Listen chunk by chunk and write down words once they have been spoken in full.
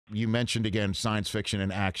you mentioned, again, science fiction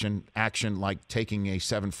and action. Action like taking a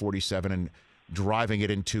 747 and driving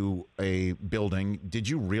it into a building. Did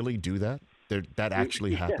you really do that? That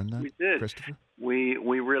actually happened, we did. Christopher? We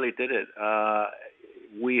really did it. I'd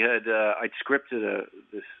scripted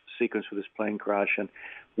this sequence for this plane crash, and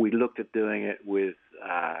we looked at doing it with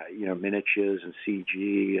miniatures and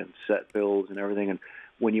CG and set builds and everything. And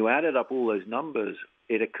when you added up all those numbers,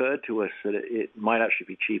 it occurred to us that it might actually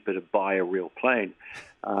be cheaper to buy a real plane.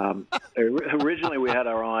 Originally, we had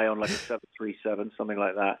our eye on like a 737, something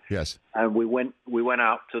like that. Yes. And we went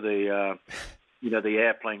out to the the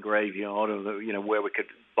airplane graveyard, or where we could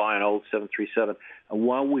buy an old 737. And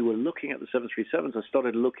while we were looking at the 737s, I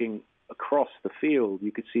started looking across the field.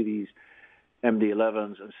 You could see these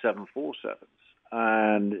MD-11s and 747s.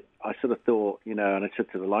 And I sort of thought, and I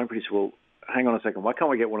said to the line producer, well, hang on a second, why can't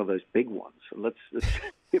we get one of those big ones? Let's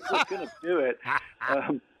if we're going to do it.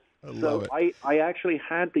 I actually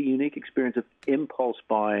had the unique experience of impulse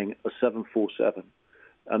buying a 747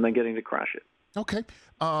 and then getting to crash it. Okay.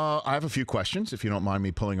 I have a few questions, if you don't mind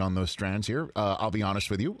me pulling on those strands here. I'll be honest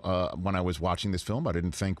with you. When I was watching this film, I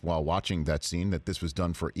didn't think while watching that scene that this was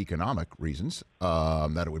done for economic reasons,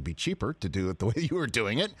 that it would be cheaper to do it the way you were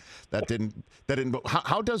doing it. That didn't.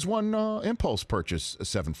 How does one impulse purchase a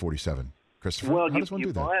 747? Christopher, well, how does one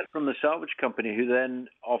do that? You buy it from the salvage company, who then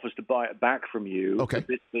offers to buy it back from you, okay, the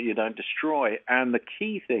bits that you don't destroy. And the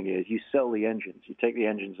key thing is you sell the engines. You take the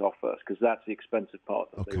engines off first, because that's the expensive part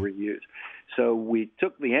that they reuse. So we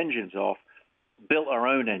took the engines off, built our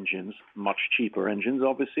own engines, much cheaper engines,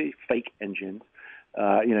 obviously, fake engines,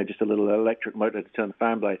 just a little electric motor to turn the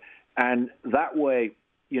fan blade. And that way,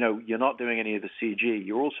 you're not doing any of the CG.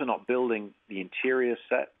 You're also not building the interior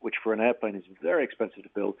set, which for an airplane is very expensive to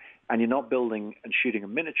build. And you're not building and shooting a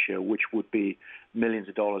miniature, which would be millions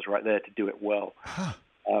of dollars right there to do it well.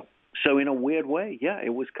 So in a weird way, yeah,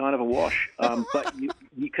 it was kind of a wash. But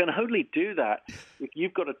you can only do that if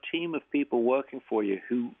you've got a team of people working for you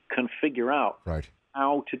who can figure out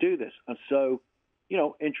how to do this. And so,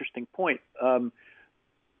 interesting point. I'm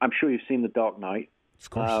sure you've seen The Dark Knight. Of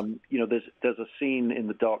course. There's a scene in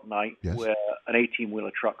The Dark Knight where an 18-wheeler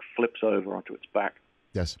truck flips over onto its back.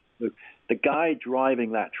 Yes. The guy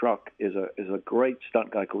driving that truck is a great stunt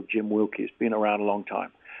guy called Jim Wilkie. He's been around a long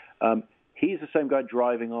time. He's the same guy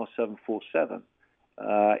driving our 747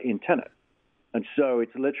 in Tenet. And so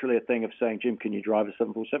it's literally a thing of saying, Jim, can you drive a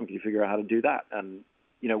 747? Can you figure out how to do that? And,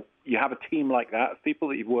 you have a team like that of people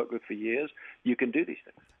that you've worked with for years. You can do these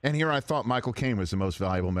things. And here I thought Michael Caine was the most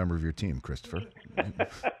valuable member of your team, Christopher.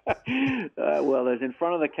 Well, there's in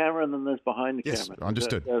front of the camera and then there's behind the camera.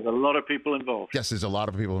 Understood. There's a lot of people involved. Yes, there's a lot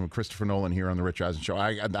of people. Christopher Nolan here on the Rich Eisen Show.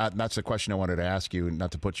 That's the question I wanted to ask you,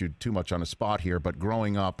 not to put you too much on the spot here, but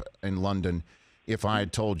growing up in London, if I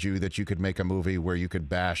had told you that you could make a movie where you could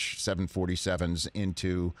bash 747s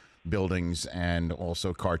into buildings and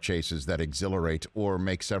also car chases that exhilarate, or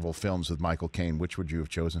make several films with Michael Caine, which would you have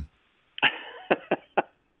chosen?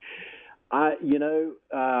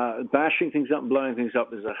 Bashing things up and blowing things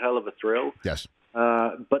up is a hell of a thrill. Yes.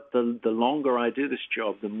 But the longer I do this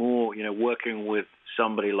job, the more, working with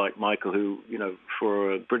somebody like Michael, who,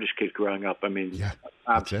 for a British kid growing up,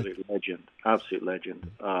 absolute legend.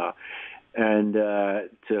 And to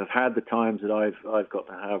have had the times that I've got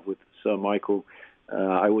to have with Sir Michael,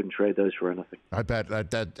 I wouldn't trade those for anything. I bet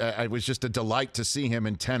that it was just a delight to see him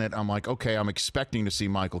in Tenet. I'm like, okay, I'm expecting to see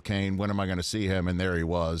Michael Caine. When am I going to see him? And there he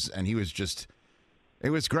was. And he was just,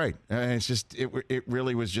 it was great. It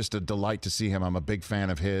really was just a delight to see him. I'm a big fan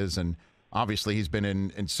of his. And obviously he's been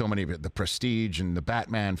in so many of the Prestige and the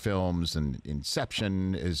Batman films, and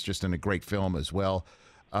Inception is just in a great film as well.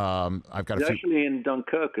 I've got actually in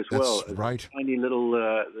Dunkirk as well. That's right. Tiny little,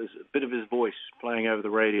 there's a bit of his voice playing over the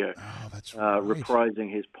radio. Oh, that's right. Reprising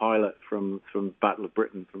his pilot from Battle of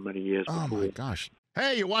Britain from many years before. Oh my gosh!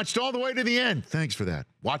 Hey, you watched all the way to the end. Thanks for that.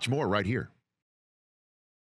 Watch more right here.